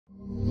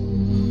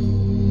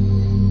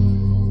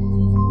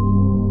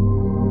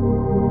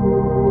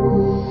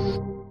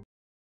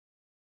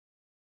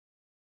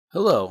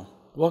Hello,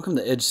 welcome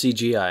to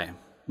Edge-CGI.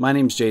 My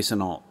name's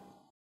Jason Ault.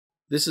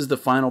 This is the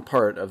final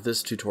part of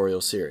this tutorial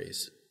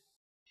series.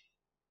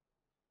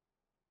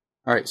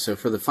 Alright, so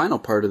for the final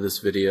part of this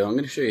video, I'm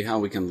going to show you how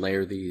we can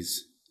layer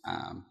these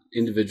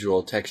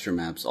individual texture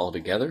maps all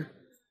together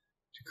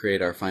to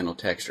create our final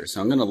texture.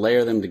 So I'm going to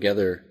layer them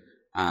together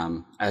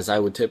as I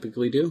would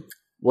typically do.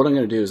 What I'm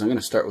going to do is I'm going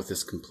to start with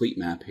this complete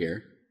map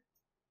here.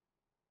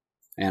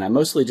 And I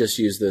mostly just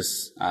use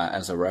this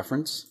as a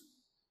reference.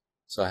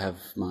 So I have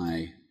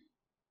my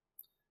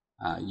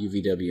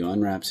UVW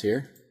unwraps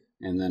here,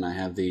 and then I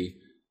have the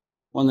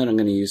one that I'm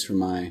going to use for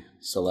my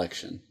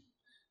selection.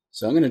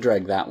 So I'm going to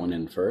drag that one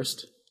in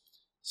first.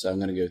 So I'm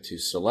going to go to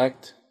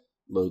Select,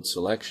 Load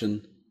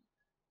Selection,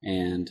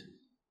 and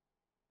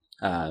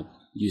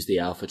use the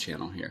alpha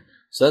channel here.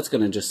 So that's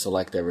going to just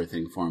select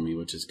everything for me,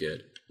 which is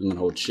good. I'm going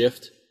to hold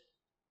Shift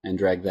and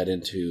drag that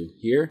into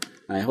here.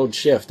 And I hold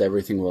Shift,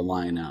 everything will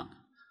line up.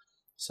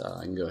 So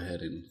I can go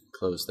ahead and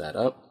close that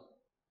up.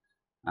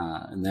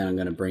 And then I'm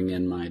going to bring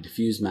in my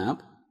diffuse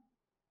map.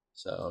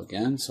 So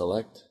again,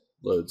 select,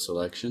 load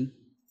selection,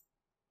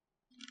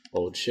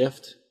 hold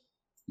Shift,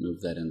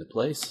 move that into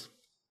place,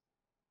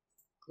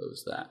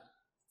 close that.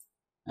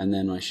 And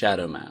then my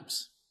shadow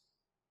maps.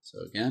 So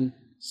again,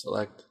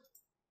 select,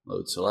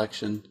 load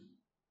selection,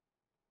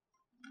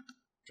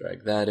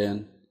 drag that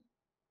in,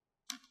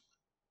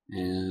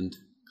 and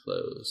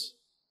close.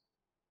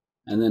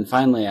 And then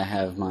finally I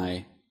have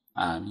my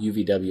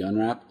UVW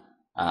unwrap.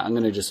 I'm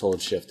going to just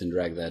hold Shift and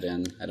drag that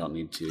in. I don't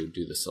need to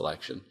do the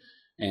selection.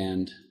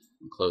 And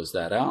close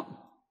that out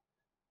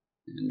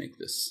and make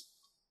this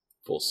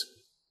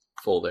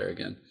full there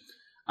again.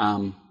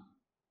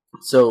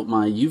 So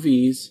my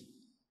UVs,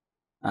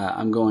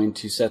 I'm going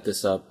to set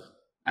this up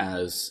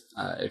as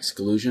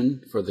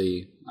exclusion for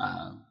the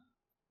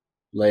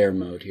layer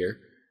mode here.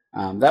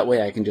 That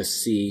way I can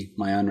just see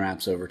my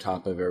unwraps over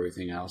top of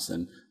everything else.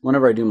 And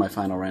whenever I do my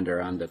final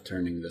render, I end up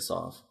turning this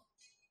off.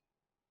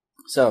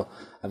 So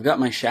I've got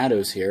my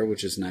shadows here,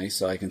 which is nice,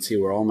 so I can see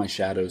where all my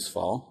shadows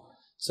fall.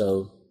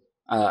 So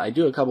I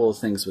do a couple of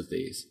things with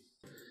these.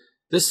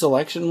 This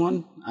selection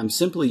one, I'm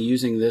simply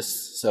using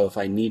this so if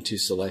I need to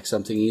select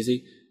something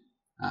easy.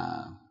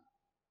 Let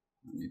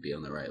me be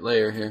on the right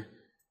layer here.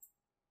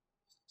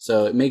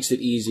 So it makes it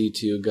easy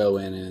to go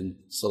in and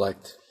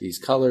select these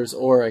colors,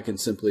 or I can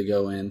simply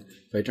go in,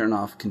 if I turn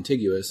off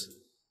contiguous,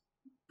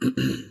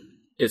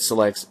 it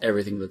selects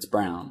everything that's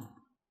brown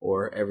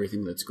or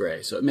everything that's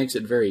gray. So it makes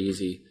it very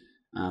easy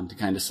to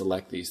kind of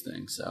select these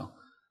things.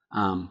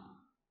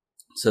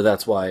 So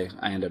that's why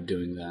I end up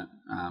doing that,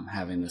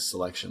 having this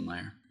selection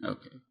layer.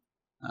 Okay,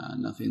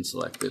 nothing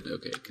selected.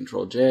 Okay,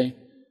 Control J. I'm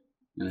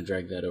going to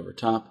drag that over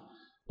top.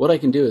 What I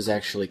can do is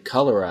actually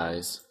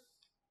colorize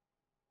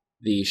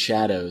the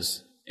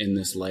shadows in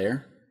this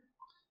layer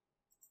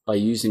by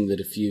using the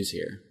diffuse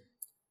here.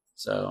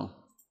 So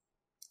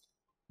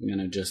I'm going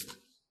to just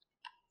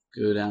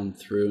go down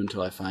through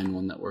until I find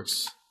one that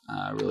works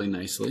really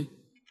nicely.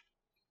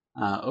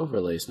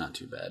 Overlay is not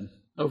too bad.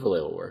 Overlay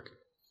will work.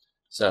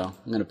 So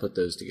I'm going to put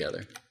those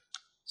together.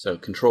 So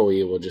Control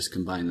E will just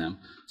combine them.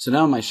 So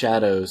now my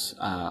shadows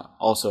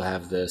also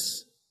have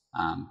this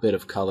bit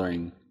of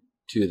coloring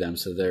to them.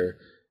 So they're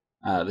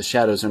the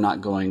shadows are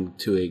not going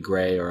to a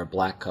gray or a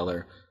black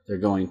color. They're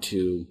going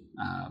to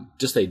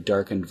just a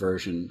darkened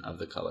version of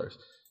the colors.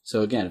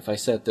 So again, if I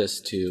set this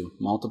to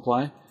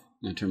multiply, I'm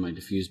going to turn my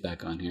diffuse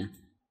back on here.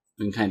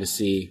 We can kind of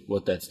see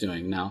what that's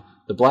doing. Now,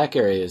 the black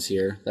areas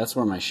here, that's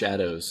where my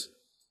shadows,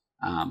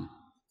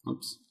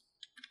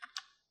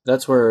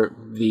 that's where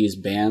these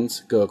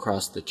bands go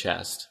across the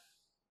chest.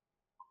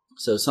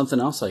 So something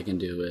else I can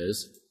do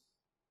is,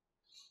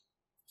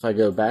 if I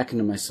go back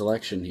into my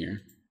selection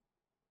here,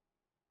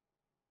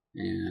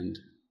 and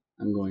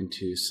I'm going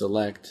to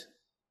select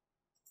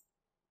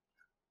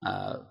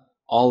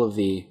all of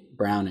the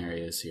brown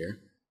areas here,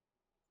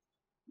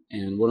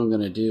 and what I'm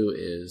going to do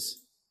is,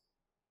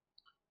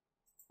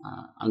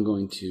 I'm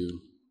going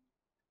to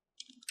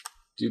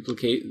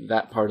duplicate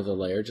that part of the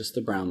layer, just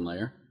the brown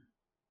layer.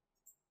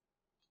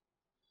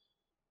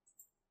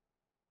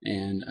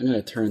 And I'm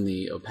going to turn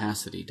the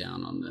opacity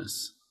down on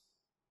this,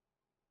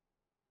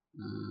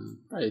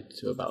 probably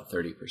to about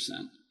 30%.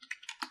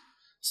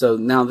 So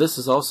now this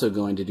is also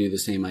going to do the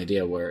same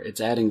idea where it's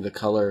adding the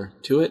color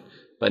to it,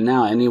 but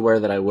now anywhere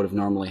that I would have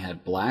normally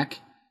had black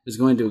is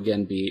going to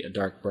again be a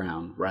dark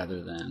brown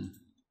rather than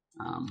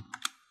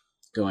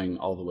going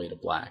all the way to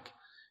black.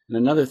 And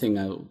another thing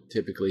I will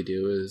typically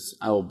do is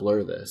I will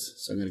blur this.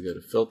 So I'm going to go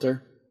to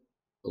Filter,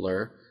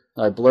 Blur.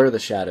 I blur the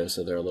shadows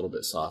so they're a little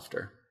bit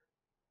softer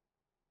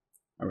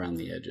around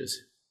the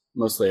edges,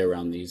 mostly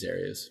around these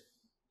areas.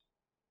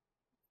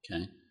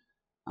 Okay,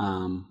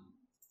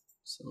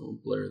 so we'll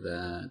blur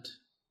that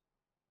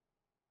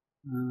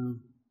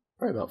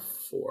probably about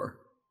 4.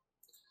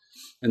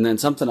 And then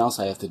something else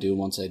I have to do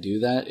once I do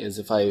that is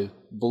if I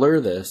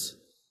blur this,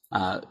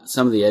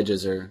 some of the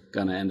edges are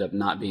going to end up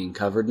not being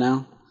covered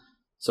now.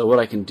 So what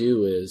I can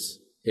do is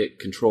hit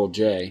Control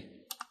J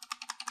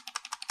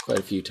quite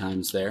a few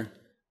times there,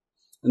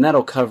 and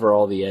that'll cover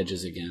all the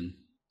edges again.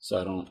 so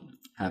I don't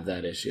have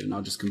that issue, and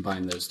I'll just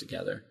combine those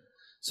together.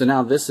 So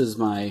now this is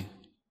my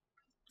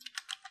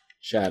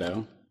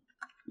shadow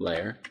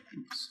layer.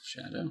 Oops,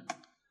 shadow.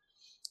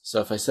 So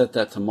if I set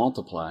that to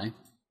multiply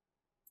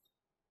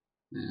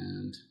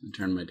and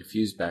turn my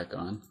diffuse back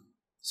on,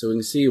 so we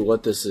can see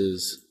what this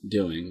is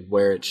doing,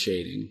 where it's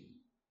shading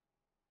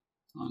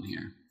on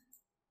here.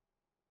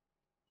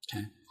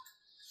 Okay.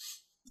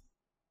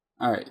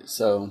 All right,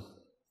 so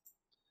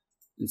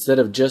instead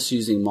of just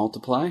using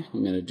multiply,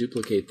 I'm going to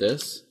duplicate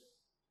this.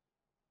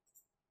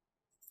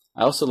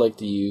 I also like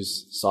to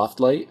use soft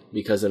light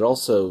because it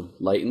also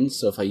lightens,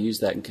 so if I use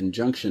that in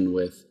conjunction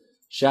with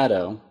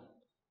shadow,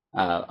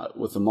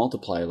 with the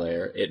multiply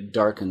layer, it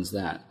darkens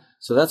that.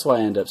 So that's why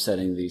I end up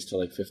setting these to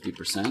like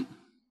 50%.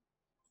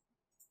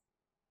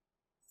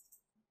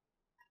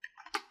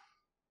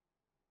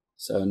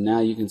 So now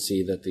you can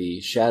see that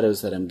the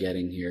shadows that I'm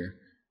getting here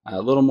are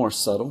a little more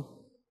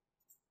subtle.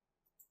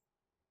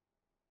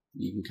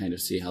 You can kind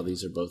of see how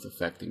these are both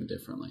affecting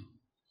differently.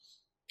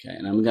 Okay,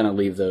 and I'm going to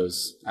leave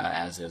those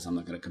as is. I'm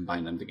not going to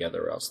combine them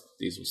together or else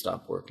these will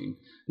stop working.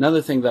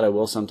 Another thing that I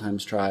will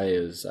sometimes try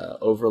is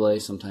overlay.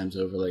 Sometimes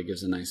overlay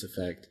gives a nice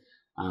effect.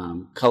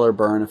 Color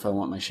burn, if I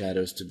want my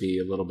shadows to be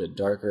a little bit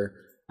darker,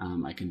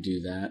 I can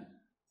do that.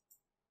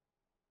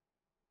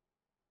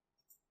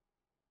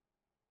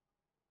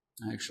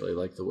 I actually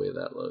like the way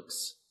that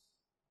looks.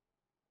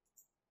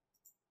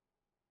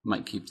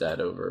 Might keep that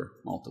over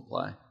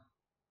multiply.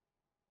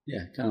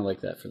 Yeah, kind of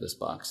like that for this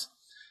box.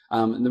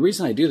 And the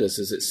reason I do this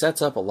is it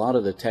sets up a lot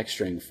of the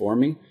texturing for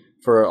me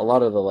for a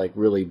lot of the like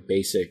really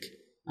basic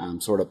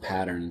sort of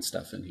pattern and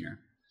stuff in here.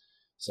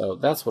 So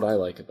that's what I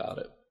like about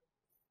it.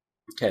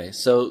 Okay,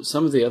 so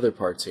some of the other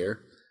parts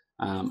here,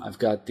 I've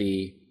got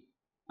the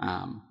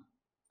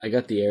I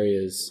got the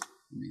areas.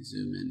 Let me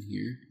zoom in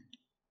here.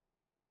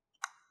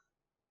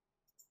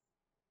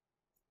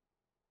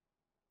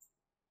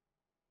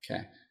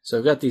 Okay, so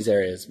I've got these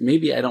areas.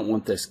 Maybe I don't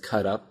want this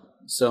cut up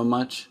so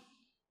much.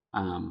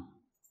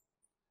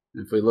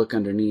 If we look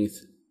underneath,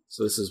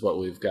 so this is what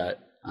we've got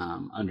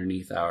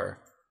underneath our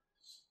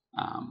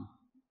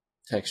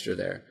texture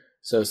there.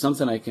 So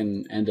something I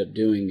can end up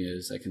doing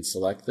is I can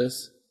select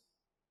this.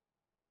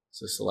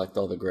 So select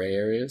all the gray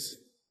areas.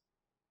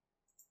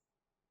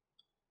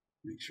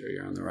 Make sure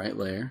you're on the right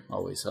layer,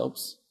 always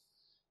helps.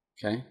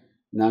 Okay,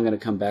 now I'm going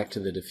to come back to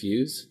the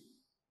diffuse,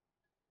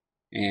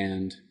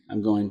 and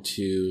I'm going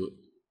to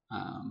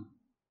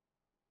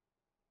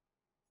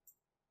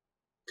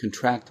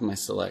contract my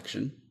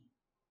selection.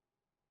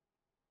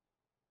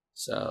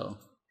 So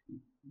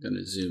I'm going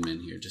to zoom in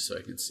here just so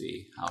I can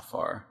see how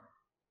far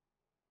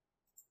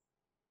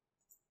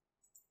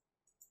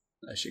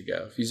I should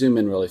go. If you zoom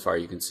in really far,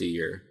 you can see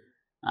your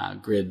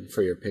grid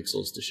for your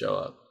pixels to show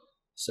up.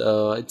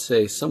 So I'd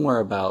say somewhere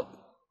about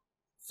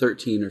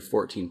 13 or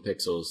 14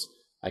 pixels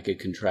I could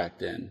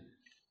contract in.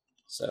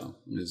 So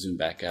I'm going to zoom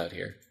back out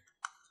here.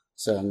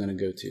 So I'm going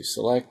to go to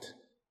Select,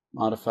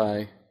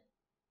 Modify,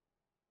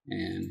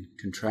 and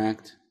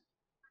Contract.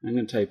 I'm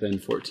going to type in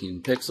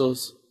 14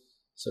 pixels.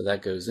 So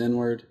that goes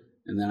inward,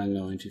 and then I'm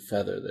going to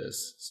feather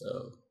this.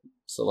 So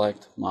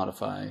Select,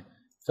 Modify,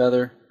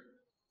 Feather,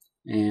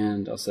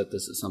 and I'll set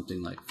this at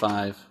something like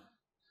 5.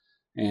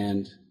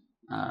 And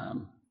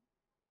I'm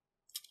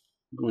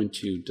going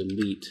to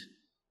delete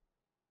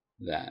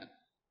that.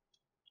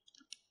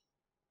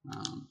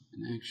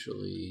 And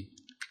actually,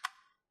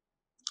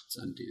 let's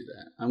undo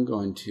that. I'm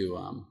going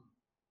to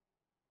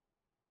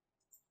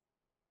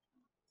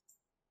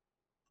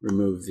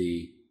remove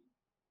the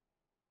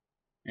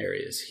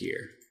areas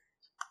here.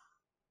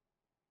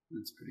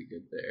 That's pretty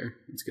good there.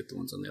 Let's get the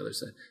ones on the other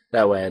side.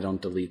 That way I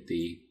don't delete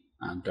the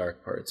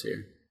dark parts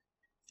here.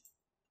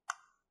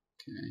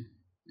 Okay,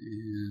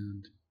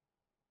 and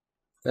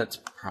that's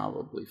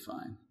probably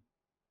fine.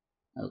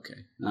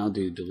 Okay, and I'll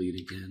do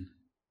delete again.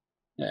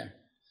 There.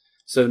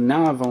 So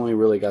now I've only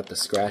really got the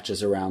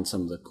scratches around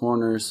some of the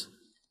corners.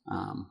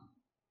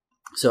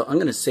 So I'm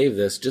going to save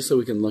this just so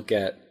we can look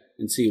at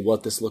and see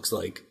what this looks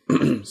like,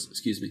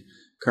 excuse me,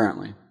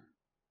 currently.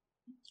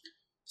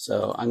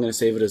 So I'm going to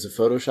save it as a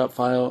Photoshop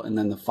file, and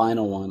then the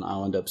final one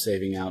I'll end up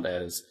saving out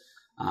as,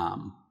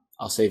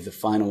 I'll save the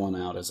final one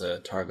out as a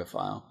Targa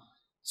file.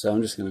 So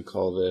I'm just going to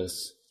call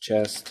this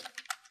chest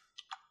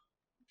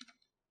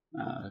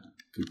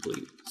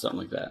complete, something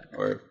like that,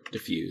 or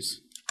diffuse.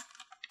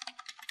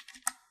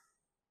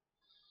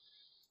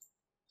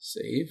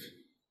 Save.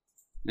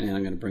 And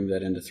I'm going to bring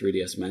that into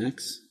 3ds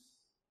Max.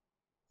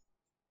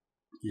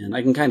 And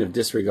I can kind of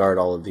disregard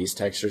all of these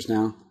textures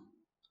now,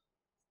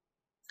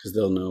 because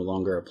they'll no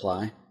longer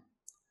apply.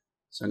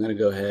 So I'm going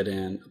to go ahead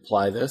and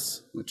apply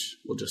this, which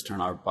will just turn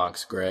our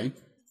box gray. I'm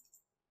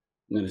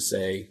going to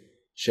say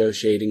Show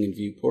Shading in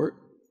Viewport.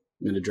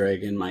 I'm going to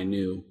drag in my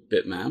new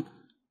bitmap.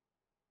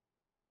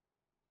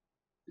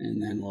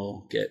 And then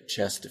we'll get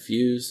Chest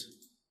Diffuse,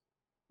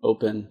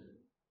 Open,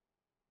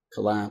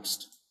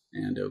 Collapsed,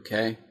 and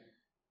OK.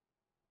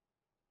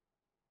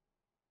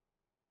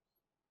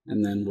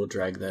 And then we'll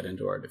drag that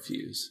into our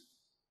diffuse.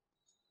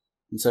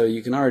 And so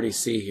you can already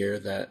see here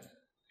that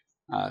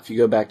if you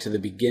go back to the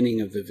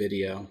beginning of the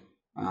video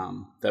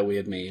that we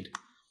had made,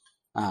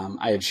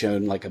 I had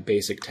shown like a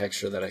basic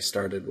texture that I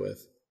started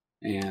with,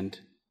 and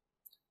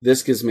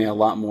this gives me a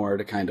lot more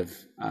to kind of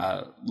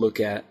look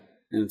at,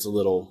 and it's a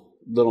little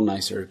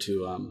nicer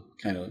to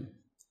kind of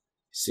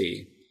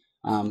see.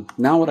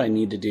 Now what I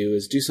need to do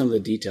is do some of the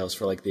details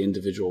for like the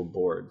individual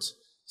boards.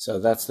 So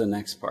that's the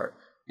next part.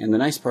 And the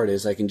nice part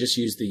is I can just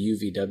use the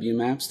UVW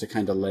maps to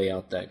kind of lay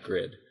out that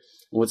grid.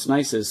 And what's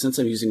nice is since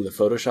I'm using the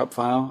Photoshop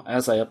file,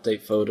 as I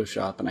update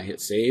Photoshop and I hit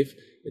save,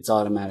 it's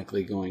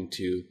automatically going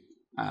to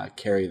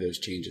carry those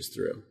changes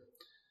through.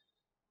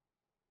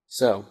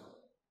 So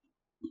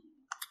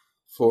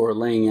for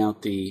laying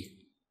out the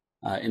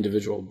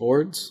individual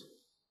boards,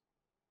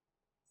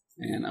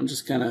 and I'm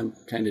just gonna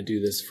kind of do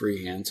this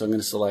freehand. So I'm going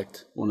to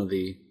select one of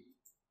the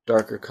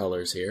darker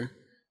colors here.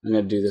 I'm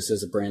going to do this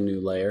as a brand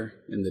new layer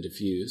in the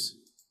diffuse.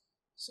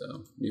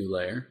 So new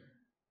layer.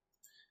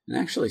 And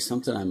actually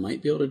something I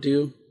might be able to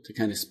do to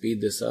kind of speed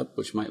this up,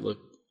 which might look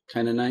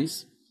kind of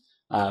nice,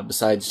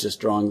 besides just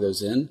drawing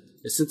those in,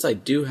 is since I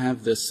do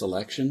have this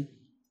selection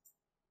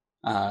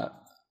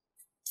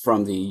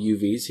from the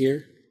UVs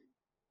here,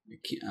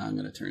 I'm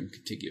going to turn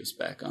contiguous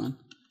back on,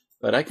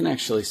 but I can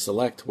actually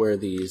select where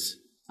these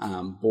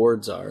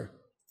boards are.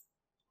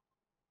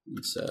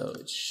 And so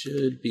it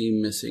should be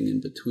missing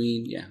in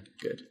between. Yeah,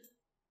 good.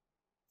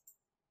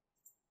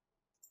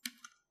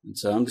 And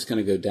so I'm just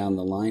going to go down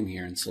the line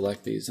here and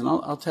select these. And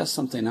I'll test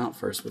something out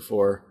first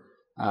before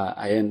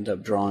I end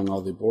up drawing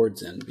all the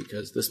boards in,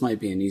 because this might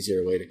be an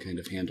easier way to kind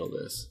of handle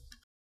this.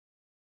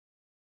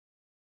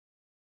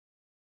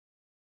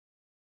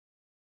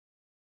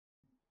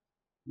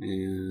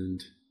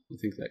 And I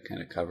think that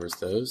kind of covers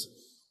those.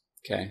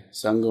 Okay,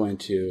 so I'm going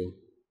to,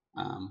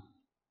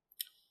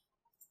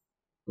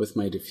 with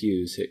my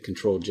diffuse, hit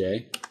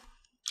Ctrl-J.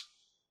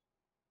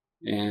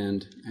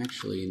 And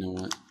actually, you know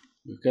what?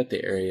 We've got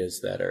the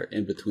areas that are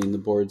in between the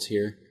boards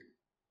here.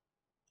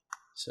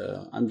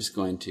 So I'm just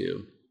going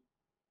to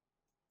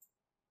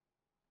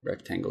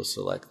rectangle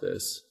select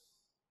this.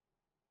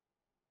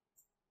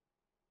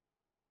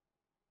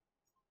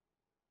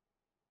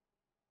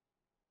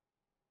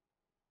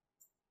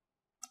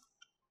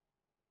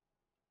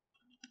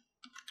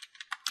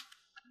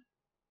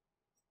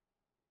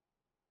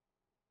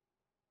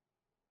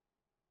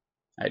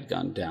 I'd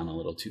gone down a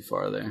little too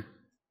far there.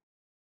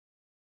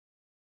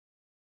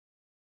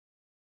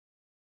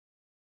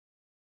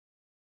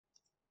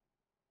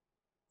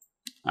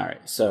 All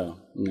right, so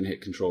I'm going to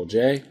hit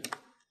Ctrl-J.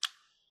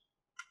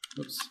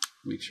 Oops,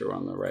 make sure we're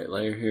on the right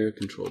layer here.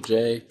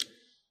 Ctrl-J.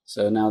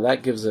 So now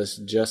that gives us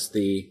just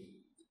the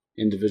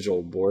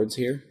individual boards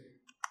here.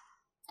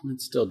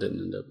 It still didn't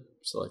end up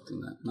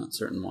selecting that. Not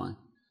certain why.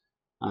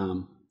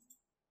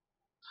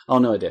 Oh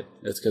no, I did.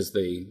 It's because the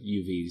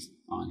UV's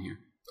on here.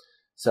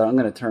 So I'm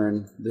going to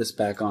turn this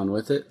back on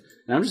with it,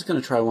 and I'm just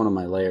going to try one of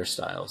my layer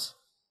styles,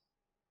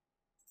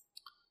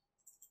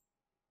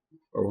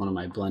 or one of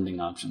my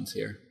blending options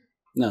here.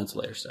 No, it's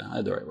layer style. I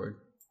had the right word.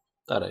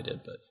 Thought I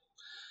did, but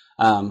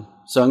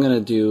so I'm going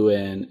to do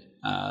an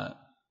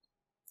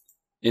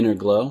inner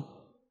glow.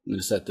 I'm going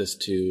to set this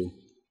to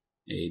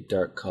a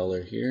dark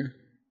color here.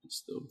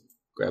 Just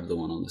grab the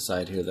one on the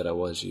side here that I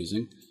was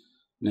using.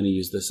 I'm going to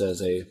use this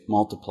as a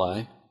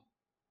multiply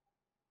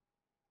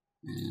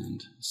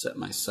and set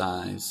my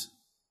size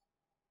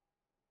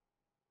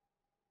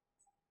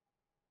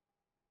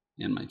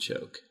and my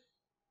choke.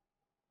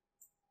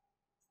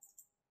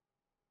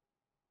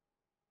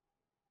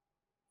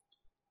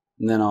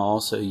 And then I'll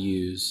also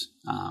use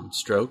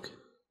stroke.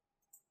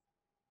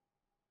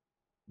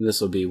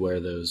 This will be where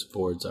those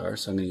boards are,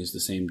 so I'm going to use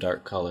the same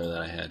dark color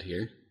that I had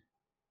here.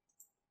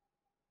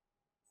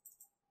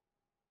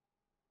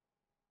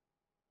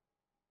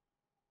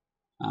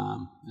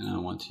 And I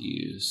want to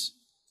use,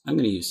 I'm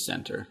going to use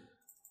center.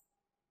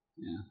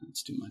 Yeah,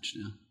 that's too much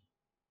now.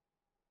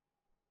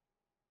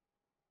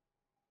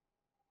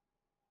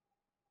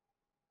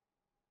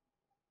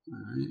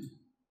 Alright,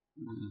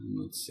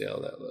 let's see how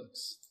that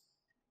looks.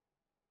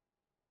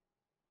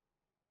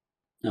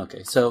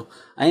 Okay, so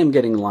I am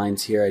getting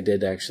lines here. I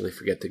did actually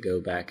forget to go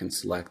back and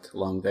select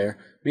along there.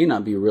 May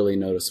not be really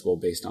noticeable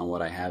based on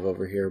what I have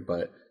over here,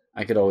 but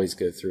I could always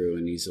go through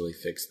and easily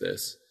fix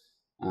this.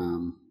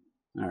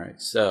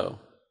 Alright, so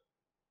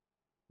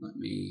let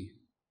me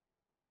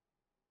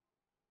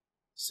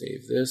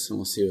save this and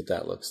we'll see what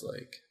that looks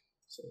like.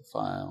 So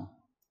file,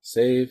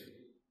 save,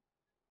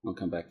 I'll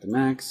come back to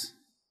Max.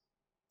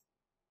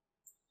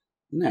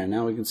 And there,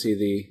 now we can see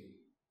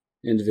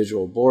the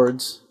individual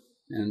boards,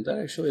 and that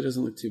actually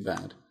doesn't look too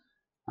bad.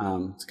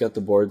 It's got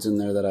the boards in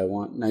there that I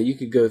want. Now you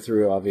could go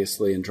through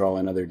obviously and draw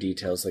in other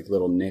details like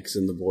little nicks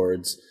in the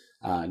boards,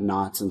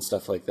 knots and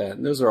stuff like that.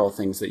 And those are all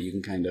things that you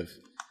can kind of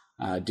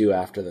do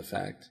after the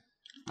fact.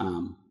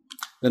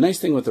 The nice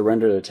thing with the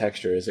render to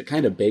texture is it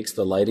kind of bakes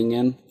the lighting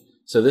in.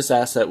 So this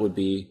asset would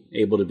be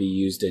able to be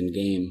used in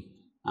game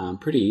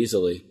pretty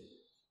easily.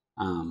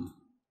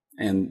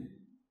 And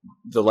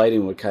the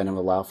lighting would kind of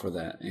allow for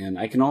that. And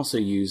I can also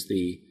use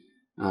the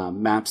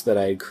maps that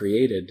I had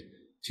created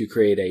to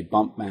create a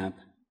bump map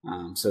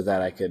so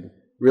that I could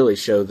really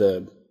show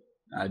the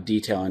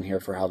detail in here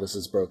for how this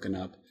is broken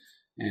up.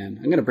 And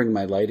I'm going to bring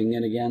my lighting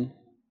in again.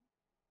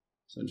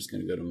 So I'm just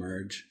going to go to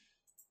merge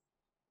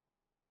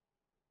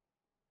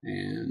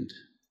and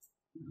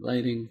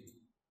lighting.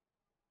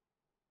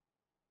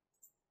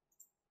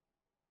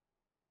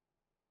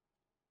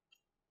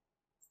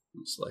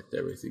 I'll select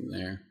everything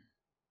there.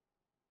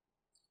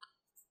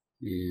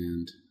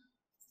 And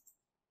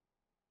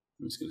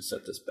I'm just going to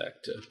set this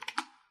back to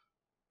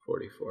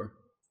 44.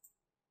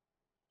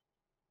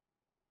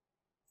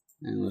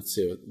 And let's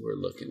see what we're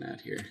looking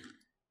at here.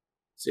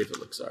 See if it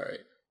looks all right.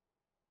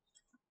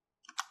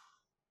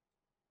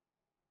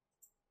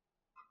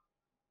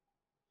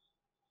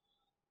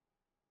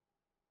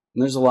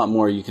 And there's a lot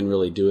more you can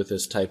really do with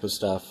this type of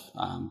stuff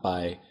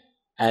by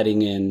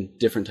adding in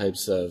different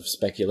types of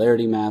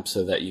specularity maps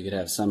so that you could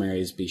have some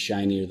areas be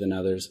shinier than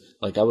others.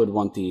 Like I would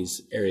want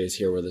these areas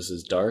here where this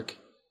is dark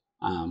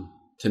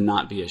to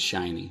not be as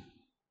shiny.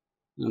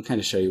 And I'll kind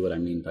of show you what I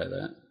mean by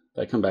that.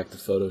 If I come back to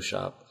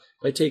Photoshop,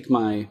 if I take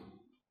my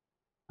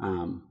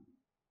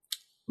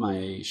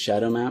my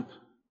shadow map,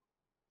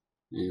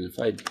 and if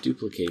I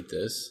duplicate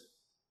this,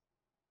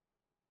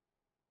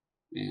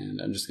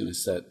 and I'm just going to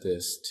set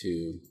this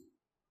to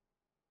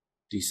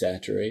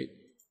desaturate.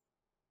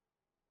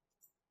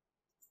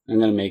 I'm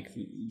going to make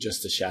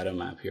just a shadow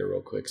map here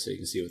real quick so you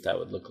can see what that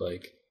would look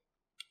like.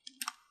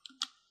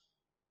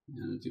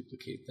 And I'll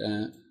duplicate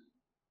that,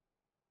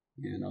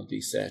 and I'll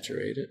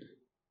desaturate it.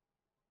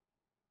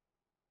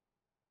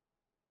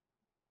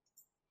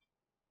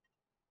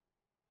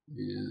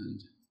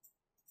 And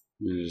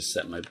I'm going to just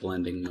set my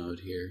blending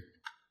mode here.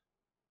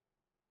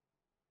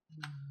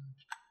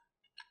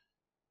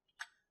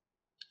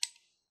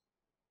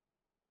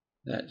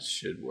 That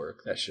should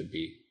work. That should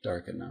be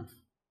dark enough.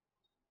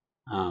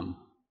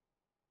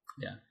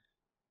 Yeah.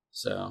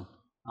 So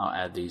I'll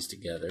add these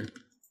together.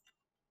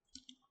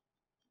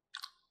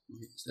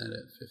 Is that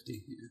at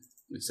 50? Yeah.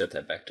 Let me set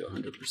that back to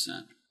 100%.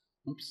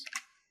 Oops.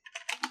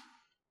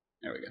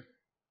 There we go.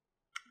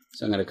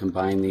 So I'm going to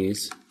combine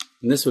these.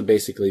 And this would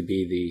basically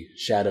be the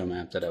shadow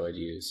map that I would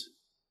use.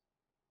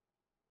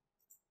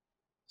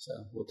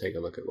 So we'll take a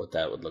look at what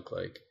that would look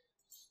like.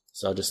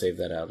 So I'll just save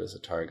that out as a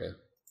target.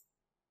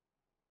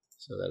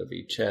 So that'll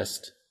be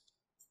chest,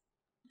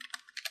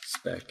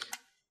 spec,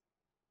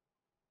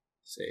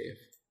 save.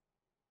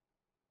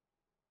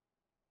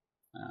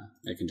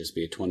 It can just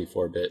be a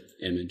 24-bit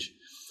image.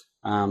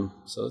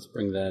 So let's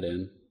bring that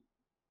in.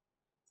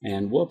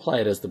 And we'll apply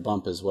it as the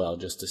bump as well,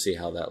 just to see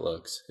how that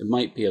looks. It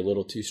might be a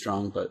little too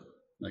strong, but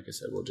like I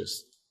said, we'll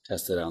just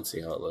test it out and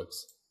see how it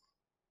looks.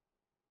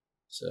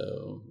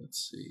 So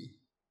let's see,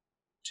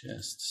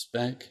 chest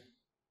spec.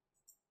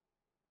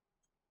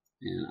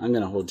 And I'm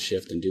going to hold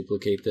shift and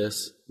duplicate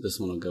this. This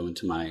one will go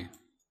into my,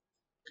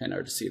 kind of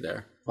hard to see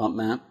there, bump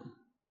map.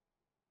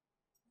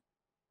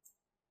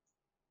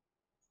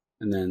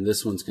 And then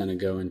this one's going to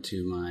go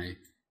into my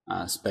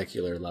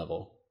specular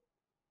level.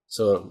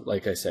 So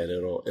like I said,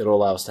 it'll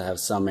allow us to have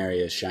some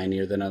areas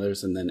shinier than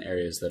others, and then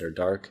areas that are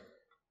dark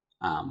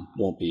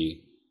won't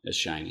be as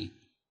shiny.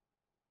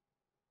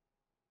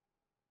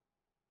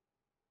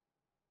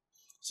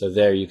 So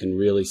there you can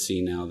really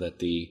see now that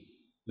the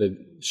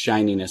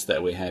shininess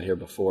that we had here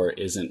before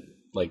isn't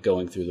like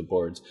going through the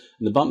boards.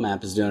 And the bump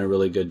map is doing a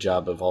really good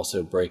job of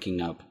also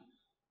breaking up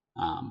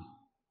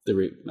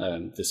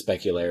the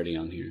specularity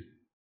on here.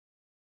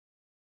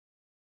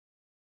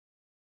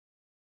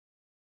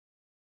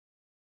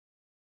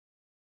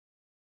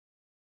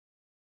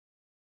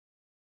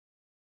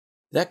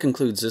 That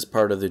concludes this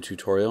part of the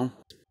tutorial.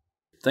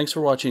 Thanks for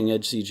watching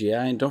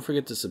Edge-CGI, and don't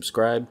forget to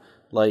subscribe,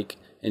 like,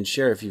 and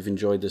share if you've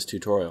enjoyed this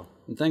tutorial.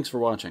 And thanks for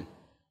watching.